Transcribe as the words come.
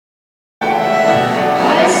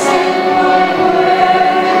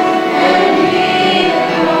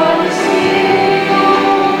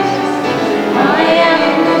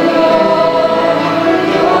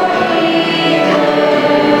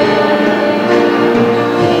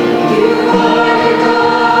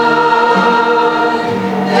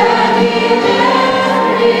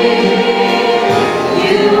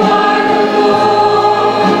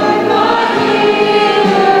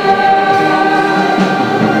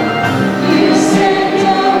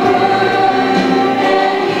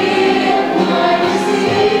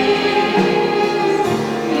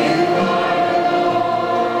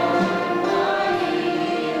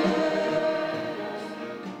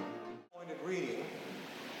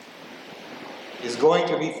is going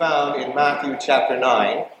to be found in Matthew chapter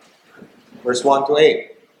 9, verse 1 to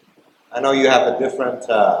 8. I know you have a different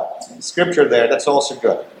scripture there. That's also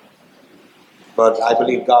good. But I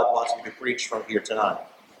believe God wants me to preach from here tonight.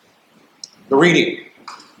 The reading.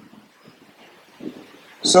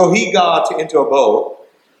 So he got into a boat,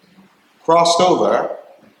 crossed over,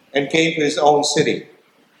 and came to his own city.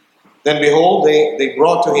 Then behold, they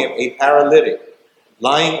brought to him a paralytic,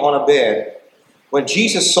 lying on a bed. When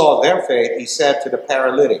Jesus saw their faith, he said to the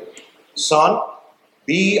paralytic, "Son,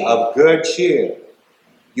 be of good cheer.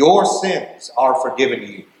 Your sins are forgiven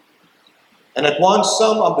you." And at once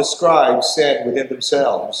some of the scribes said within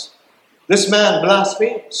themselves, "This man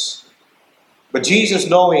blasphemes." But Jesus,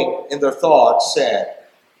 knowing in their thoughts, said,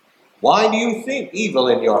 "Why do you think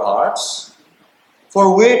evil in your hearts?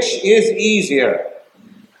 For which is easier,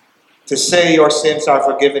 to say your sins are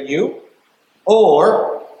forgiven you,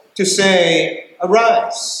 or to say,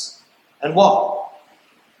 arise and walk?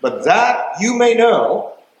 But that you may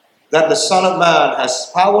know that the Son of Man has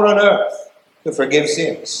power on earth to forgive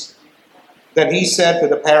sins." Then he said to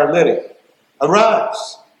the paralytic,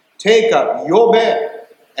 "Arise, take up your bed,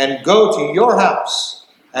 and go to your house."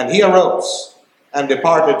 And he arose and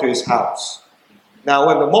departed to his house. Now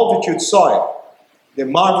when the multitude saw it, they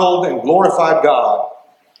marveled and glorified God,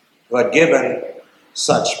 who had given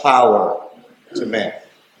such power to men.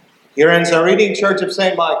 Here ends our reading, Church of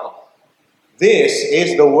St. Michael. This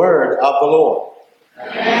is the word of the Lord.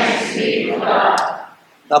 Thanks be to God.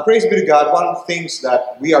 Now, praise be to God, one of the things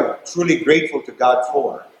that we are truly grateful to God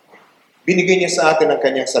for, binigay niya sa atin ang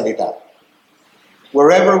kanyang salita.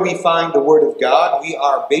 Wherever we find the word of God, we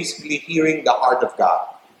are basically hearing the heart of God.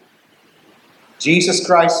 Jesus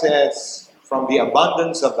Christ says, from the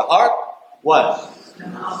abundance of the heart, what?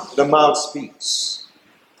 The mouth speaks.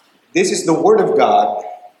 This is the word of God.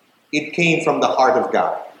 It came from the heart of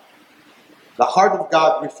God. The heart of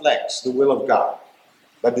God reflects the will of God,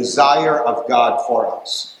 the desire of God for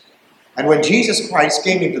us. And when Jesus Christ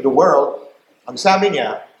came into the world, ang sabi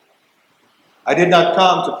niya, "I did not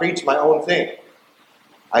come to preach my own thing.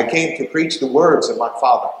 I came to preach the words of my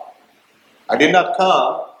Father. I did not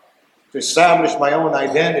come to establish my own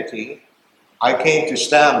identity. I came to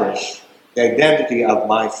establish the identity of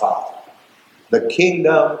my Father, the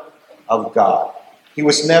kingdom of God." He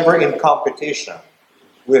was never in competition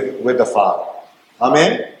with the Father.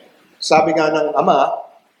 Amen? Sabi nga ng Ama,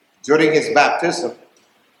 during His baptism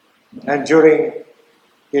and during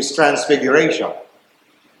His transfiguration,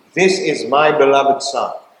 "This is my beloved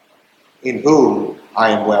Son, in whom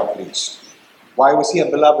I am well pleased." Why was He a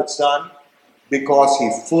beloved Son? Because He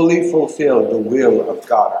fully fulfilled the will of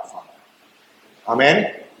God our Father.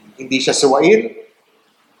 Amen? Hindi siya suwain,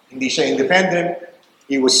 hindi siya independent.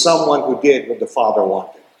 He was someone who did what the Father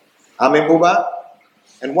wanted. Amen po ba?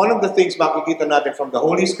 And one of the things makikita natin from the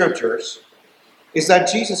Holy Scriptures is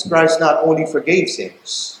that Jesus Christ not only forgave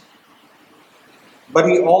sins,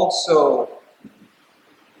 but He also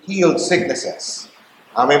healed sicknesses.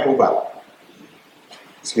 Amen po ba?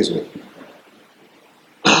 Excuse me.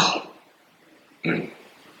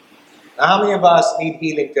 Now, how many of us need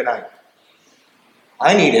healing tonight?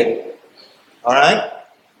 I need it. Alright?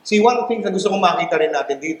 See, one of the things na gusto kong makita rin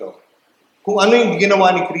natin dito, kung ano yung ginawa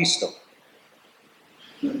ni Kristo.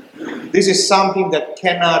 This is something that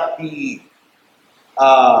cannot be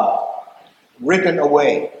written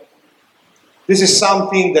away. This is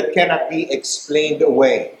something that cannot be explained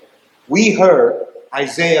away. We heard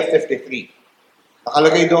Isaiah 53.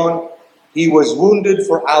 Nakalagay doon, He was wounded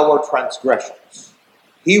for our transgressions.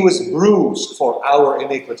 He was bruised for our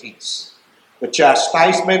iniquities. The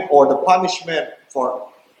chastisement or the punishment for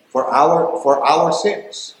our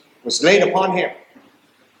sins was laid upon Him.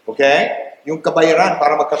 Okay? Yung kabayaran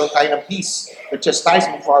para magkaroon tayo ng peace. The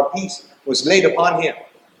chastisement for our peace was laid upon Him.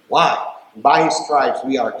 Why? By His stripes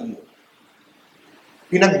we are healed.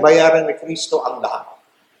 Pinagbayaran ni Kristo ang lahat.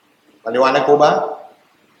 Paliwanag po ba?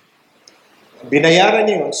 Binayaran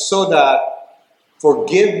niya yun so that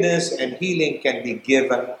forgiveness and healing can be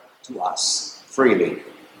given to us freely.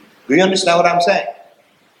 Do you understand what I'm saying?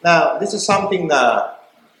 Now, this is something na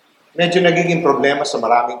medyo nagiging problema sa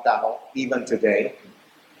maraming tao, even today.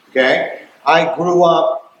 Okay? I grew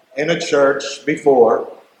up in a church before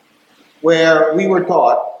where we were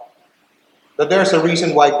taught that there's a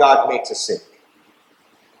reason why God makes us sick.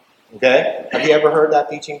 Okay? Have you ever heard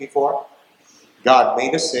that teaching before? God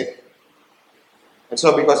made us sick. And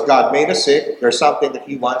so because God made us sick, there's something that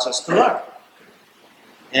He wants us to learn.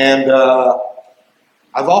 And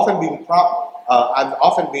I've often been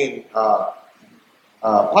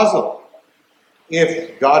puzzled.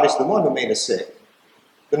 If God is the one who made us sick,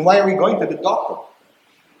 then why are we going to the doctor?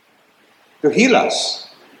 to heal us.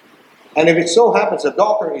 And if it so happens the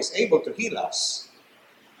doctor is able to heal us,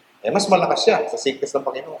 mas malakas siya sa sickness ng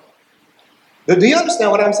Panginoon. Do you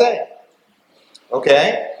understand what I'm saying?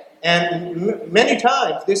 Okay? And many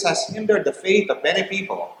times, this has hindered the faith of many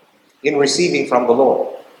people in receiving from the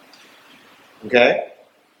Lord. Okay?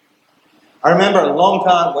 I remember a long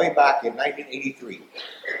time, way back in 1983.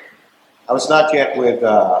 I was not yet with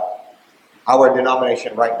our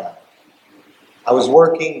denomination right now. I was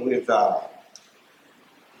working with,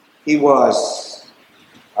 he was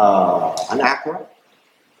an actor.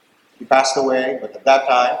 He passed away, but at that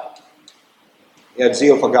time, he had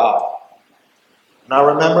zeal for God. And I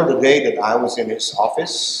remember the day that I was in his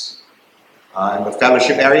office, in the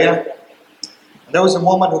fellowship area. And there was a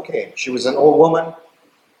woman who came. She was an old woman.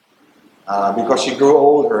 Because she grew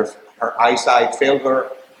old, her eyesight failed her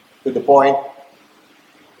to the point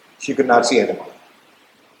she could not see anymore.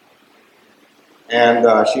 And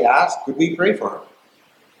she asked, could we pray for her?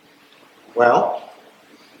 Well,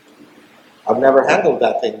 I've never handled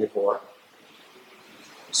that thing before.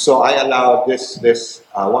 So I allowed this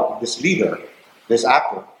leader, this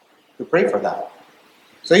actor, to pray for that.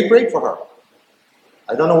 So he prayed for her.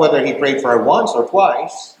 I don't know whether he prayed for her once or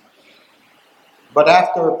twice, but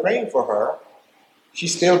after praying for her, she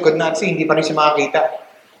still could not see. Hindi pa rin siya makakita.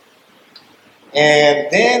 And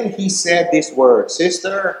then he said this word,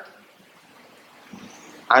 Sister,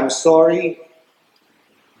 I'm sorry,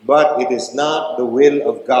 but it is not the will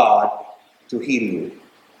of God to heal you.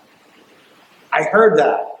 I heard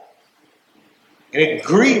that. And it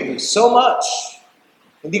grieved me so much.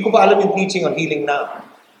 Hindi ko pa alam yung teaching on healing now.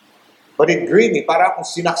 But it grieved me. Para akong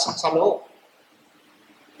sinaksak sa loob.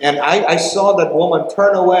 And I saw that woman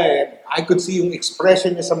turn away. And I could see yung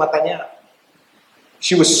expression niya sa mata niya.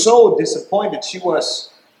 She was so disappointed. She was,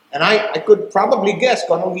 and I could probably guess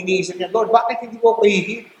kung anong hiniisip niya, Lord, bakit hindi mo ako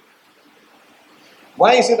i-heal?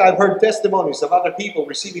 Why is it I've heard testimonies of other people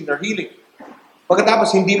receiving their healing?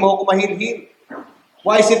 Pagkatapos hindi mo ako mahil-heal.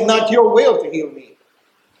 Why is it not your will to heal me?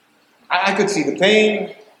 I could see the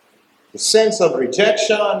pain, the sense of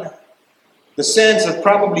rejection, the sense that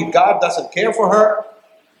probably God doesn't care for her,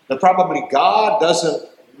 that probably God doesn't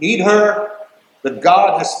need her, that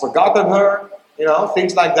God has forgotten her,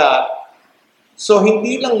 things like that. So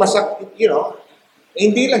hindi lang masakit,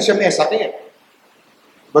 hindi lang siya may sakit.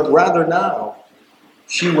 But rather now,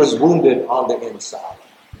 she was wounded on the inside.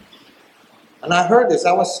 And I heard this,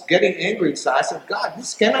 I was getting angry inside. I said, God,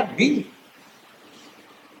 this cannot be.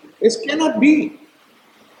 This cannot be.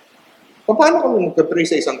 Paano kung magpapray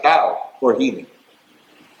sa isang tao for healing?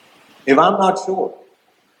 If I'm not sure,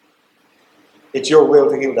 it's your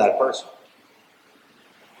will to heal that person.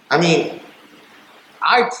 I mean,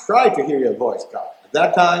 I tried to hear your voice, God. At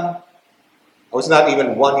that time, I was not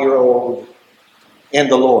even 1 year old in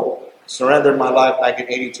the Lord. Surrendered my life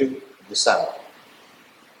 1982, December.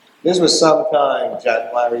 This was sometime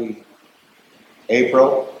January,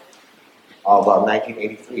 April of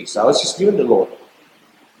 1983. So I was just new in the Lord.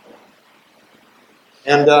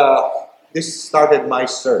 And this started my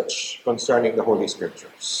search concerning the Holy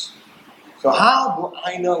Scriptures. So how do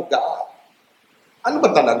I know God? Ano ba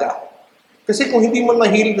talaga? Kasi kung hindi mo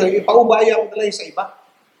mahil, ipaubaya mo talaga sa iba.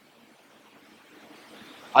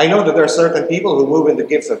 I know that there are certain people who move in the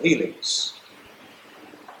gifts of healings.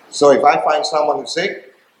 So if I find someone who's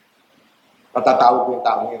sick, patatawag ko yung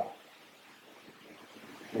tao niyo.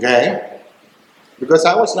 Okay? Because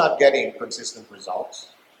I was not getting consistent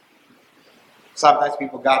results. Sometimes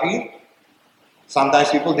people got healed. Sometimes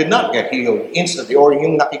people did not get healed instantly or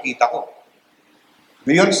yung nakikita ko.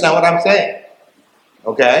 Do you understand what I'm saying?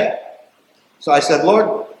 Okay? So I said,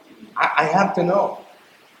 Lord, I have to know.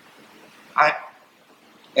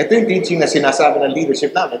 Ito yung teaching na sinasabi ng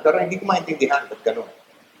leadership namin, pero hindi ko maintindihan ba't ganun.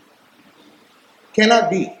 Cannot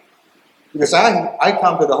be. Because I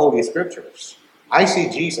come to the Holy Scriptures. I see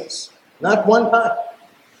Jesus. Not one time.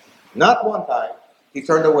 Not one time he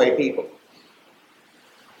turned away people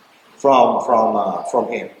from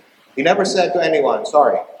him. He never said to anyone,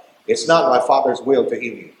 sorry, it's not my Father's will to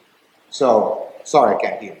heal you. So, sorry, I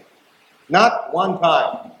can't heal you. Not one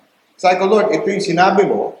time. It's like, oh Lord, ito yung sinabi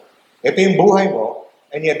mo, ito yung buhay mo,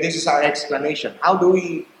 and yet this is our explanation. How do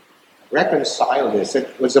we reconcile this? It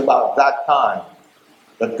was about that time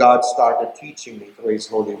that God started teaching me through His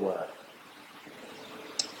Holy Word.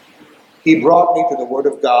 He brought me to the Word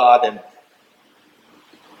of God, and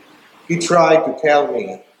He tried to tell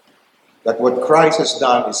me that what Christ has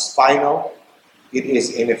done is final, it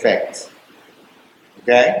is in effect.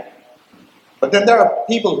 Okay? But then there are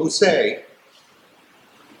people who say,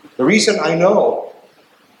 the reason I know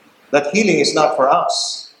that healing is not for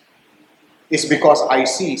us is because I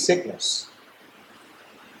see sickness.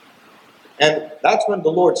 And that's when the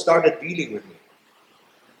Lord started dealing with me.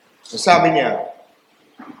 So sabi niya,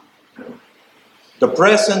 the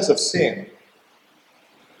presence of sin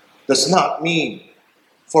does not mean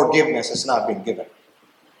forgiveness has not been given.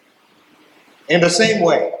 In the same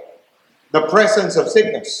way, the presence of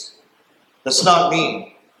sickness does not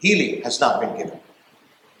mean healing has not been given.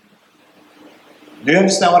 Do you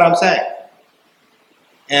understand what I'm saying?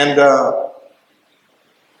 And I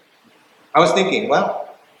was thinking, well,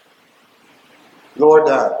 Lord,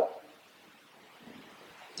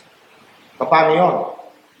 paano yun?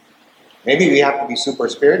 Maybe we have to be super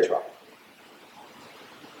spiritual.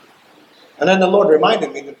 And then the Lord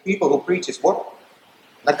reminded me that people who preach His word,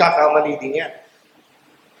 nagkakamali din yan.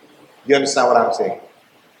 Do you understand what I'm saying?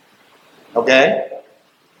 Okay?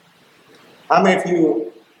 How many of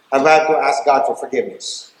you have had to ask God for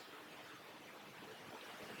forgiveness?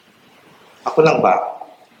 Ako lang ba?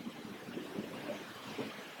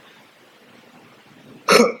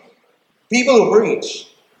 People who preach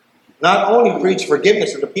not only preach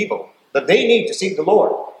forgiveness to the people, but they need to seek the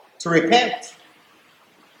Lord to repent.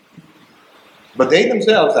 But they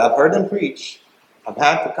themselves, I've heard them preach, have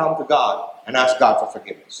had to come to God and ask God for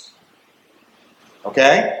forgiveness.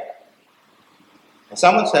 Okay? And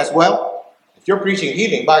someone says, well, if you're preaching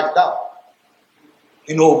healing, bakit daw?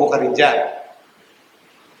 Inuubo ka rin dyan.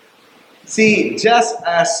 See, just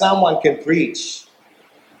as someone can preach,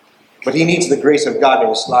 but he needs the grace of God in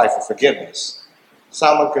his life for forgiveness,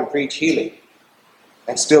 someone can preach healing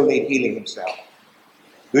and still need healing himself.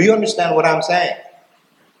 Do you understand what I'm saying?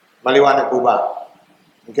 Maliwanag po ba?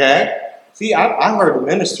 Okay? See, I heard a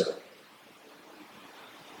minister.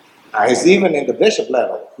 He's even in the bishop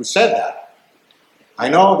level who said that. I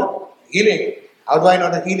know that healing, how do I know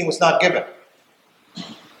that healing was not given?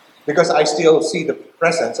 Because I still see the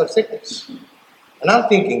presence of sickness. And I'm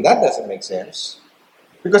thinking, that doesn't make sense.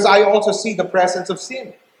 Because I also see the presence of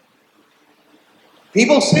sin.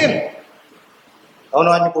 People sin.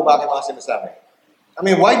 Naunahan niyo po bakit mga sinasabi? I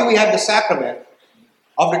mean, why do we have the sacrament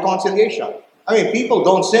of reconciliation? I mean, people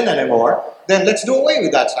don't sin anymore, then let's do away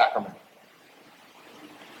with that sacrament.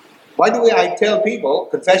 Why do I tell people,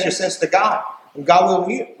 confess your sins to God, and God will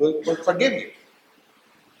forgive you?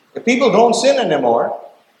 If people don't sin anymore,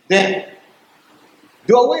 then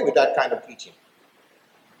do away with that kind of teaching.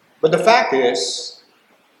 But the fact is,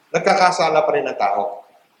 nagkakasala pa rin ang tao.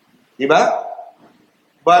 Diba?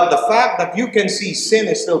 But the fact that you can see sin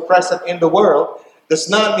is still present in the world does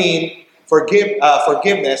not mean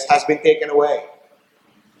forgiveness has been taken away.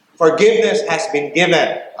 Forgiveness has been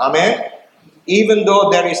given. Amen? Even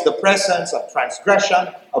though there is the presence of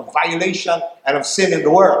transgression, of violation, and of sin in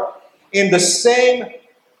the world. In the same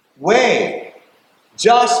way,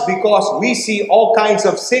 just because we see all kinds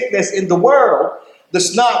of sickness in the world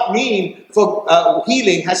does not mean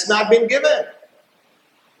healing has not been given.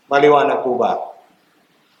 Maliwanag po ba?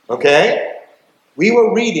 Okay? We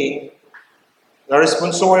were reading the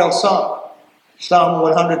responsorial psalm, Psalm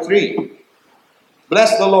 103.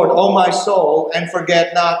 Bless the Lord, O my soul, and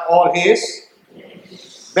forget not all His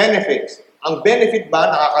benefits. Ang benefit ba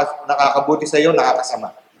nakakabuti sa iyo,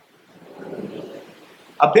 nakakasama?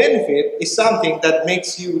 A benefit is something that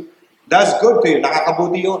does good to you,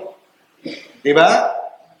 nakakabuti yun. Diba?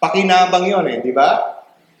 Pakinabang yun diba?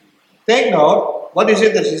 Take note, what is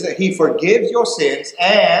it that He forgives your sins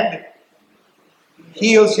and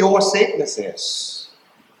heals your sicknesses.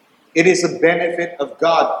 It is a benefit of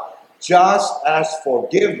God. Just as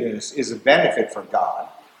forgiveness is a benefit for God,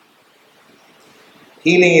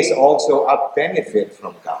 healing is also a benefit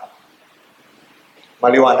from God.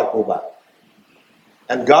 Maliwanag po ba?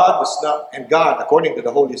 And God, according to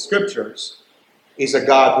the Holy Scriptures, is a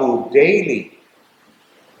God who daily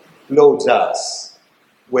loads us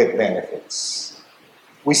with benefits.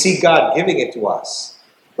 We see God giving it to us.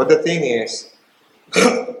 But the thing is,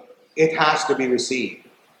 it has to be received.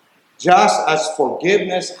 Just as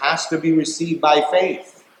forgiveness has to be received by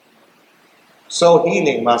faith, so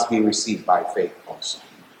healing must be received by faith also.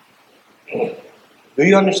 Do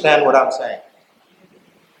you understand what I'm saying?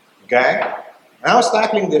 Okay? And I was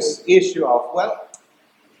tackling this issue of, well,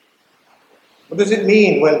 what does it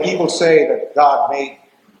mean when people say that God made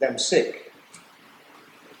them sick?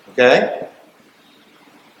 Okay?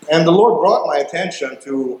 And the Lord brought my attention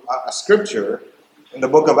to a scripture in the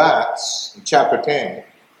book of Acts, in chapter 10.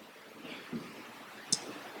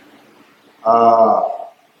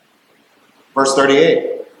 Verse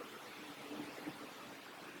 38.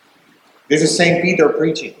 This is St. Peter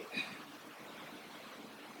preaching.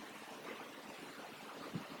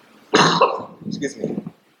 Excuse me.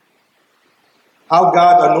 How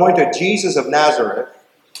God anointed Jesus of Nazareth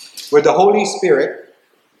with the Holy Spirit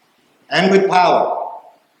and with power,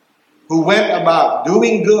 who went about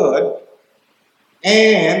doing good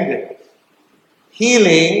and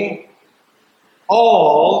healing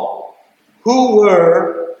all who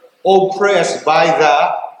were oppressed by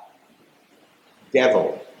the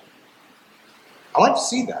devil. I want to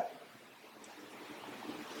see that.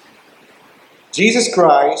 Jesus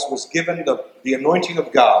Christ was given the anointing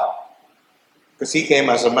of God because he came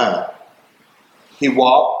as a man. He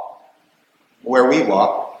walked where we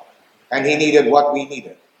walk, and he needed what we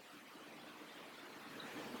needed.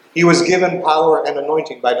 He was given power and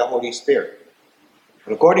anointing by the Holy Spirit.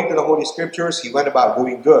 And according to the Holy Scriptures, he went about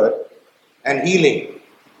doing good and healing.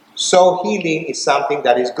 So healing is something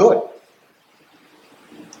that is good.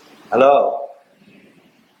 Hello?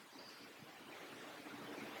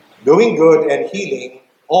 Doing good and healing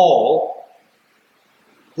all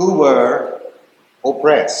who were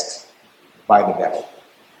oppressed by the devil.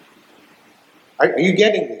 Are you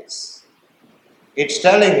getting this? It's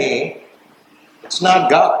telling me it's not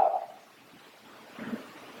God.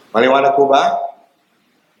 Maliwanag po ba?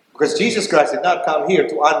 Because Jesus Christ did not come here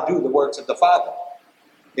to undo the works of the Father.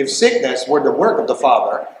 If sickness were the work of the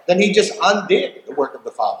Father, then he just undid the work of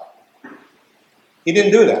the Father. He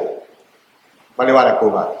didn't do that. Maliwanag po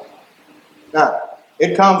ba? Now,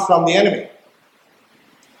 it comes from the enemy.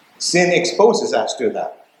 Sin exposes us to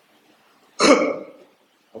that.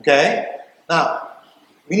 Okay? Now,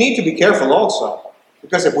 we need to be careful also,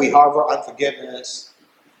 because if we harbor unforgiveness,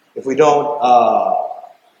 if we don't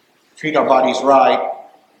treat our bodies right,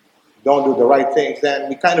 don't do the right things, then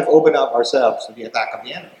we kind of open up ourselves to the attack of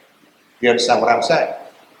the enemy. You understand what I'm saying?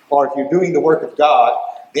 Or if you're doing the work of God,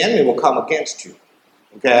 the enemy will come against you.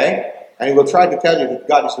 Okay? And he will try to tell you that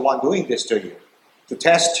God is the one doing this to you, to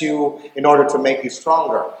test you in order to make you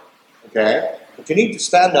stronger. Okay? But you need to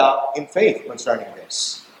stand up in faith concerning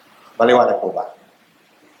this. Maliwanag po ba?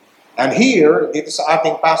 And here, dito sa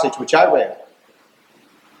ating passage which I read,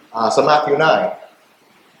 sa Matthew 9,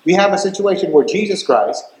 we have a situation where Jesus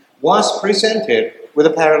Christ was presented with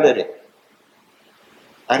a paralytic.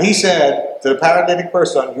 And he said to the paralytic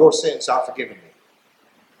person, "Your sins are forgiven me."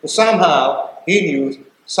 So somehow, he knew,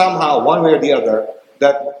 one way or the other,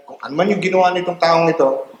 that kung ano man yung ginawa nitong taong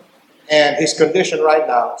ito, and his condition right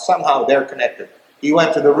now, somehow they're connected. He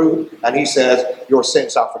went to the root and he says, "Your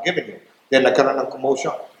sins are forgiven you." Then nagkaroon ng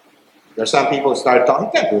commotion. There are some people who start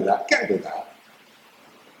talking, "Can't do that, can't do that."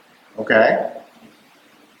 Okay?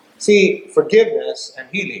 See, forgiveness and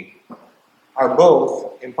healing are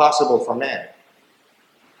both impossible for man,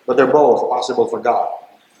 but they're both possible for God.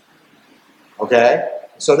 Okay?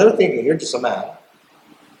 So they're thinking, you're just a man.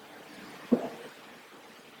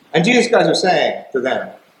 And Jesus Christ was saying to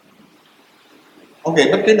them,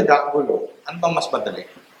 okay, ba't kayo nagkakagulo? Ano bang mas madali?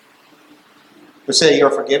 To say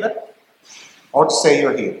you're forgiven or to say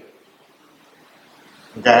you're healed?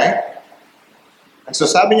 Okay? And so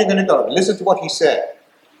sabi niya ganito, listen to what he said.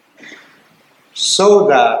 So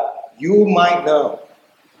that you might know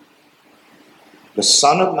the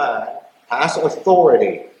Son of Man has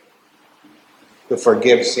authority to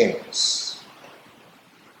forgive sins.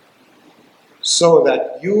 So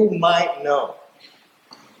that you might know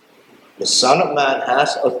the Son of Man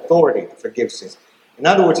has authority to forgive sins. In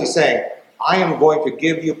other words, he's saying, I am going to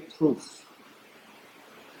give you proof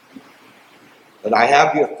that I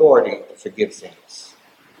have the authority to forgive sins.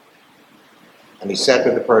 And he said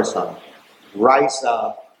to the person, rise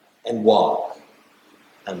up and walk.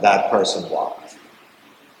 And that person walked.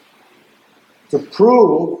 To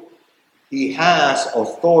prove he has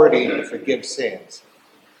authority to forgive sins,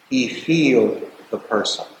 he healed the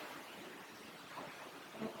person.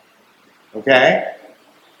 Okay?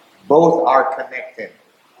 Both are connected.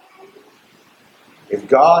 If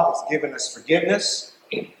God has given us forgiveness,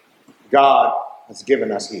 God has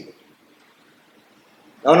given us healing.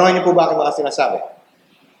 Naunawan niyo po ba ang mga sinasabi?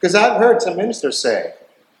 Because I've heard some ministers say,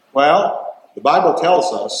 well, the Bible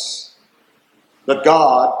tells us that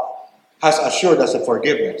God has assured us of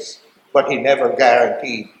forgiveness, but He never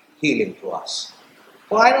guaranteed healing to us.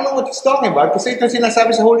 Well, I don't know what He's talking about kasi ito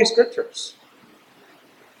sinasabi sa Holy Scriptures.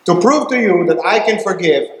 To prove to you that I can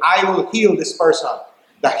forgive, I will heal this person.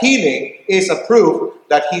 The healing is a proof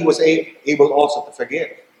that he was able also to forgive.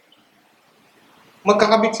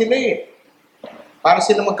 Magkakabit sila eh. Para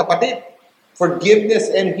sila magkapatid. Forgiveness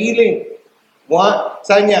and healing. What?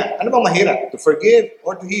 Sa niya, ano bang mahirap? To forgive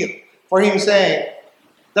or to heal? For him saying,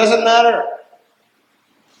 doesn't matter.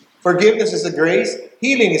 Forgiveness is a grace.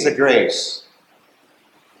 Healing is a grace.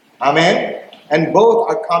 Amen? And both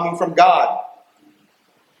are coming from God.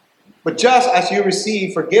 But just as you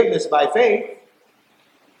receive forgiveness by faith,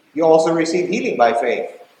 you also receive healing by faith.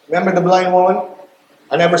 Remember the blind woman?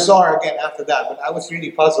 I never saw her again after that, but I was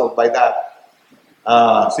really puzzled by that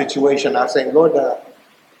situation. I was saying, Lord,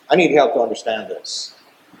 I need help to understand this.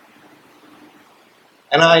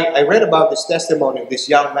 And I read about this testimony of this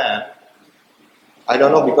young man. I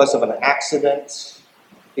don't know, because of an accident,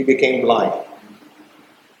 he became blind.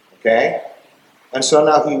 Okay? And so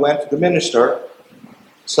now he went to the minister.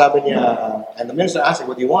 Sabi niya, and the minister asked him,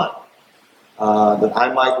 what do you want? That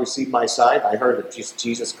I might receive my sight. I heard that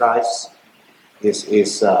Jesus Christ is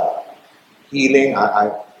healing.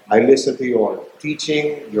 I listened to your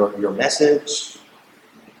teaching, your message.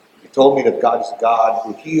 You told me that God is a God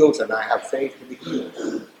who heals, and I have faith to be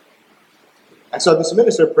healed. And so this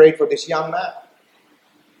minister prayed for this young man.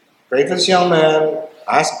 Prayed for this young man,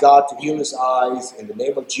 asked God to heal his eyes. In the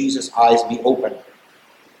name of Jesus, eyes be open.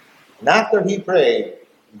 And after he prayed,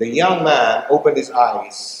 the young man opened his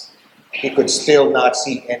eyes. He could still not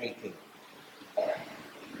see anything.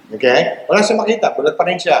 Okay? Wala siya makita, bulag pa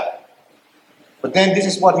rin siya. But then this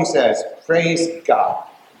is what he says, praise God.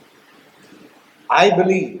 I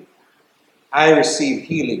believe I receive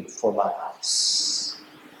healing for my eyes.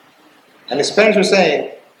 And his parents were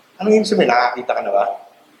saying, ano yung sabihin, nakakita ka na ba?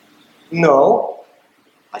 No,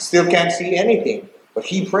 I still can't see anything. But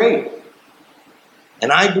he prayed.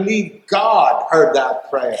 And I believe God heard that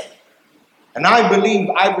prayer. And I believe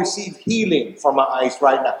I received healing for my eyes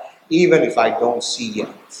right now, even if I don't see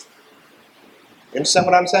yet. You understand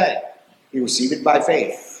what I'm saying? He received it by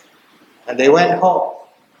faith. And they went home.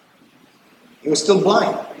 He was still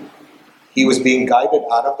blind. He was being guided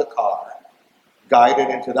out of the car, guided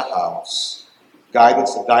into the house, guided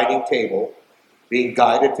to the dining table, being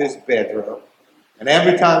guided to his bedroom. And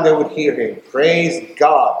every time they would hear him, praise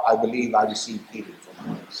God, I believe I received healing for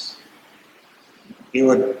my eyes. He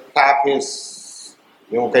would tap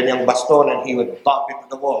yung kanyang baston, and he would bump into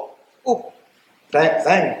the wall. Oh,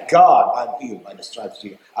 thank God I'm healed by the stripes of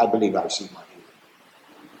Jesus. I believe I received my healing.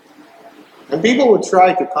 And people would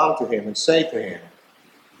try to come to him and say to him,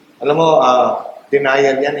 alam mo,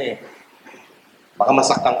 denial yan eh. Baka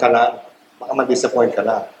masaktan ka lang. Baka ma-disappoint ka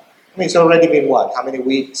lang. I mean, it's already been what? How many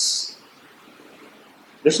weeks?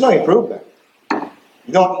 There's no improvement.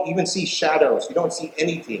 You don't even see shadows. You don't see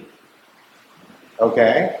anything.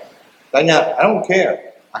 Okay? Tanya, I don't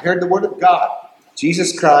care. I heard the word of God.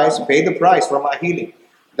 Jesus Christ paid the price for my healing.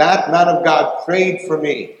 That man of God prayed for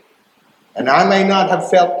me. And I may not have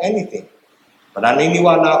felt anything. But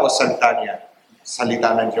naniniwala ako sa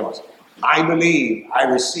salita ng Diyos. I believe I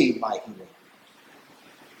received my healing.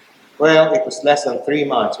 Well, it was less than 3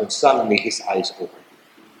 months when suddenly his eyes opened.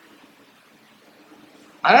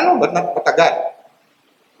 I don't know, but not matagal.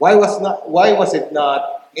 Why was it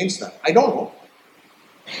not instant? I don't know.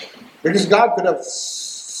 Because God could have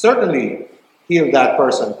certainly healed that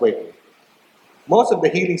person quickly. Most of the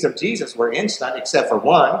healings of Jesus were instant, except for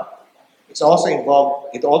one. It also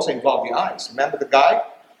involved the eyes. Remember the guy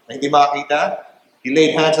na hindi makita? He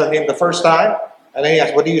laid hands on him the first time, and then he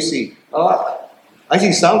asked, what do you see? Oh, I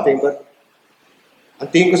see something, but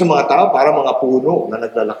ang tingin ko sa mga tao, parang mga puno na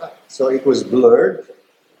naglalakad. So it was blurred.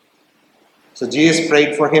 So Jesus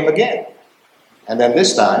prayed for him again. And then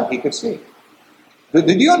this time, he could see.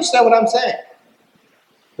 Did you understand what I'm saying?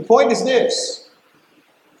 The point is this.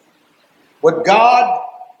 What God,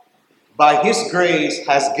 by His grace,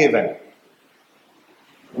 has given,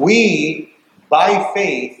 we, by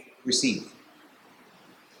faith, receive.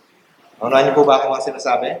 Ano niyo po ba ang mga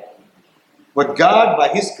sinasabi? What God,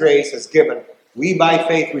 by His grace, has given, we, by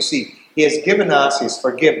faith, receive. He has given us His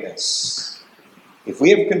forgiveness. If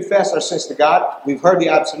we have confessed our sins to God, we've heard the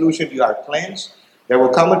absolution, you are cleansed. There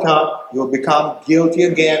will come a time you will become guilty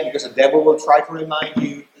again because the devil will try to remind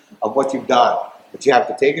you of what you've done. But you have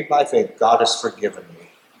to take it by faith. God has forgiven me.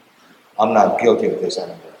 I'm not guilty of this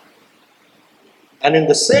anymore. And in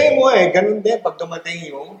the same way, ganun din pag dumating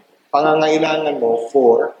yung pangangailangan mo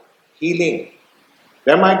for healing.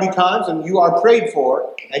 There might be times when you are prayed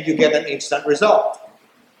for and you get an instant result.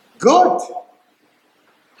 Good.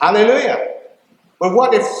 Hallelujah. But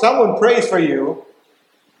what if someone prays for you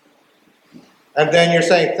and then you're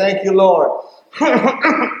saying, thank you, Lord.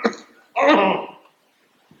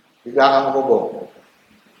 Bigla kang bubo.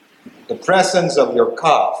 The presence of your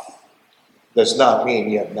cough does not mean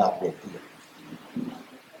you have not been healed.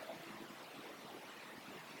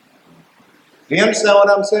 Do you understand what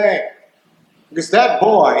I'm saying? Because that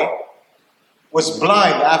boy was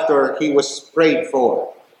blind after he was prayed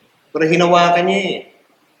for. Pero hinawakan niya eh.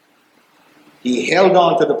 He held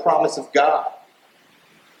on to the promise of God.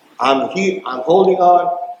 I'm holding on.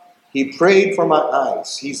 He prayed for my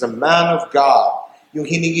eyes. He's a man of God. Yung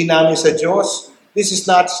hiningi namin sa Diyos, this is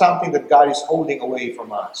not something that God is holding away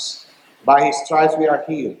from us. By His stripes we are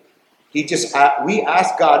healed. We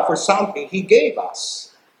asked God for something, He gave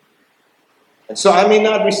us. And so I may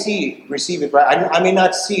not receive it right. I may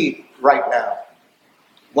not see it right now.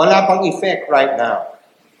 Wala pang effect right now.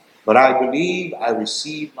 But I believe I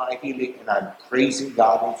received my healing and I'm praising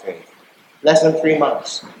God in faith. Less than 3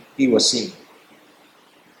 months, he was seen.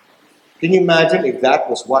 Can you imagine if that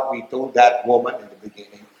was what we told that woman in the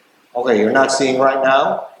beginning? Okay, you're not seeing right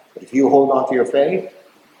now, but if you hold on to your faith,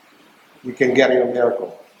 you can get your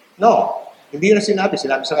miracle. No. Hindi na sinabi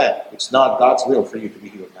sa kanya, it's not God's will for you to be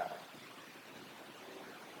healed now.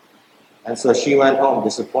 And so she went home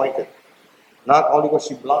disappointed. Not only was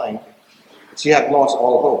she blind, but she had lost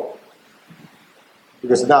all hope.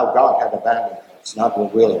 Because now God had abandoned her. It's not the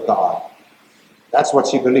will of God. That's what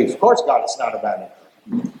she believes. Of course God has not abandoned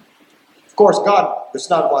her. Of course God does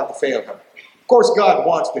not want to fail her. Of course God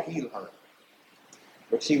wants to heal her.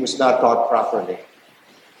 But she was not taught properly.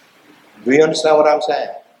 Do you understand what I'm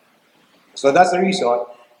saying? So that's the reason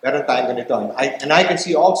meron tayong ganito. And I can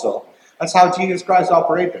see also, that's how Jesus Christ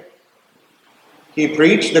operated. He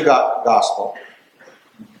preached the gospel.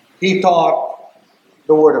 He taught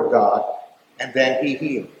the word of God. And then he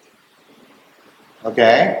healed.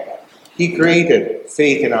 Okay? He created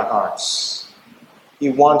faith in our hearts. He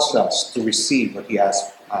wants us to receive what he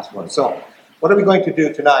has asked for. So, what are we going to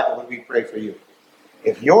do tonight when we pray for you?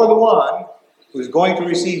 If you're the one who's going to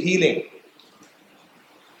receive healing,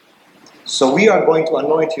 so we are going to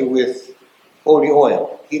anoint you with holy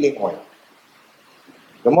oil, healing oil.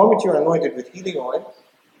 The moment you're anointed with healing oil,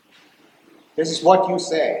 this is what you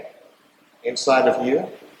say inside of you.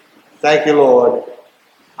 Thank you, Lord,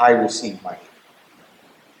 I receive my healing.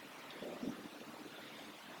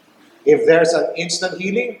 If there's an instant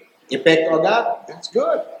healing, epekto agad, that's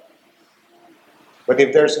good. But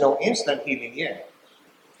if there's no instant healing yet,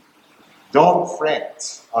 don't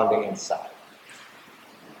fret on the inside.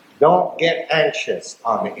 Don't get anxious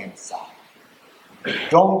on the inside.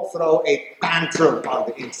 Don't throw a tantrum on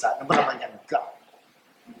the inside.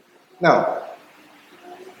 No.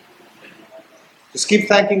 Just keep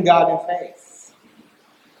thanking God in faith.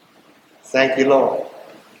 Thank you, Lord.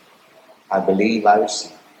 I believe I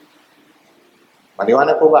receive.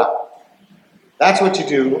 Maliwanag po ba? That's what you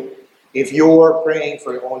do if you're praying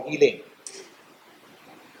for your own healing.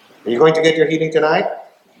 Are you going to get your healing tonight?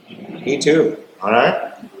 Me too. All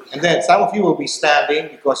right? And then some of you will be standing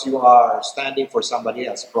because you are standing for somebody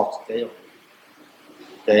else.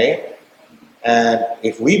 Okay? And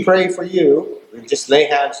if we pray for you, we just lay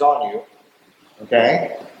hands on you.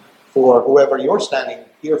 Okay? For whoever you're standing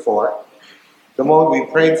here for. The moment we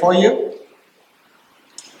prayed for you,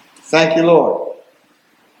 thank you, Lord.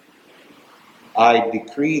 I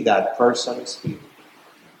decree that person is healed.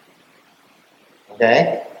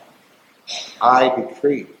 Okay? I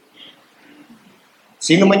decree.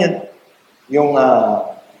 Sino man yan? Yung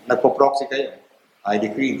nagpo-proxy kayo. I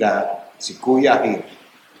decree that si Kuya healed.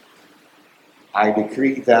 I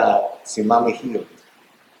decree that si Mami healed.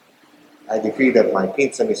 I decree that my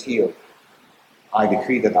pinsan is healed. I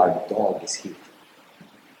decree that our dog is healed.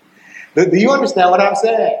 Do you understand what I'm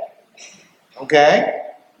saying? Okay?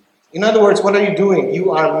 In other words, what are you doing?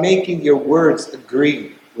 You are making your words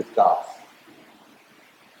agree with God.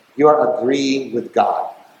 You are agreeing with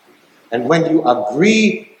God. And when you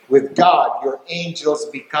agree with God, your angels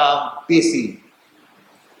become busy.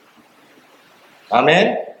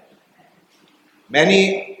 Amen?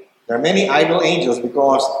 There are many idle angels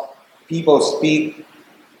because people speak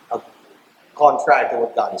contrary to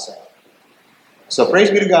what God is saying. So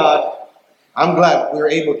praise be to God. I'm glad we were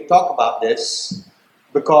able to talk about this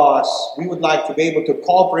because we would like to be able to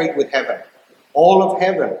cooperate with heaven. All of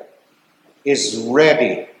heaven is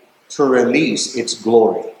ready to release its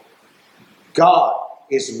glory. God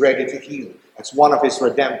is ready to heal. That's one of his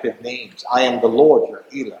redemptive names. I am the Lord, your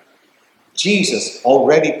healer. Jesus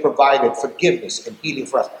already provided forgiveness and healing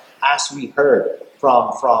for us, as we heard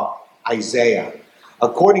from Isaiah.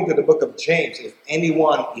 According to the book of James, if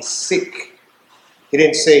anyone is sick, he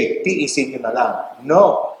didn't say, tiisin nyo na lang.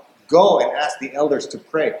 No. Go and ask the elders to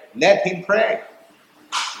pray. Let him pray.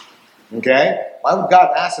 Okay? Why would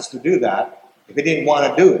God ask us to do that if he didn't want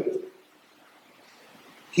to do it?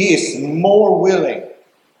 He is more willing,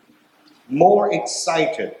 more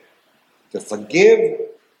excited to forgive,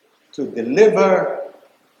 to deliver,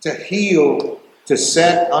 to heal, to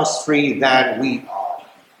set us free than we are.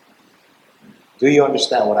 Do you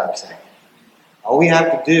understand what I'm saying? All we have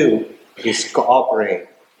to do is cooperate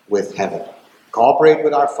with heaven. Cooperate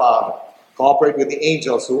with our Father. Cooperate with the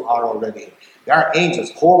angels who are already. There are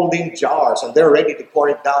angels holding jars and they're ready to pour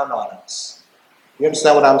it down on us. You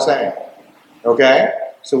understand what I'm saying? Okay?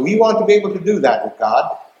 So we want to be able to do that with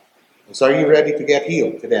God. So are you ready to get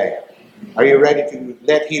healed today? Are you ready to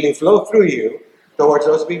let healing flow through you towards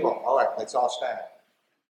those people? All right, let's all stand.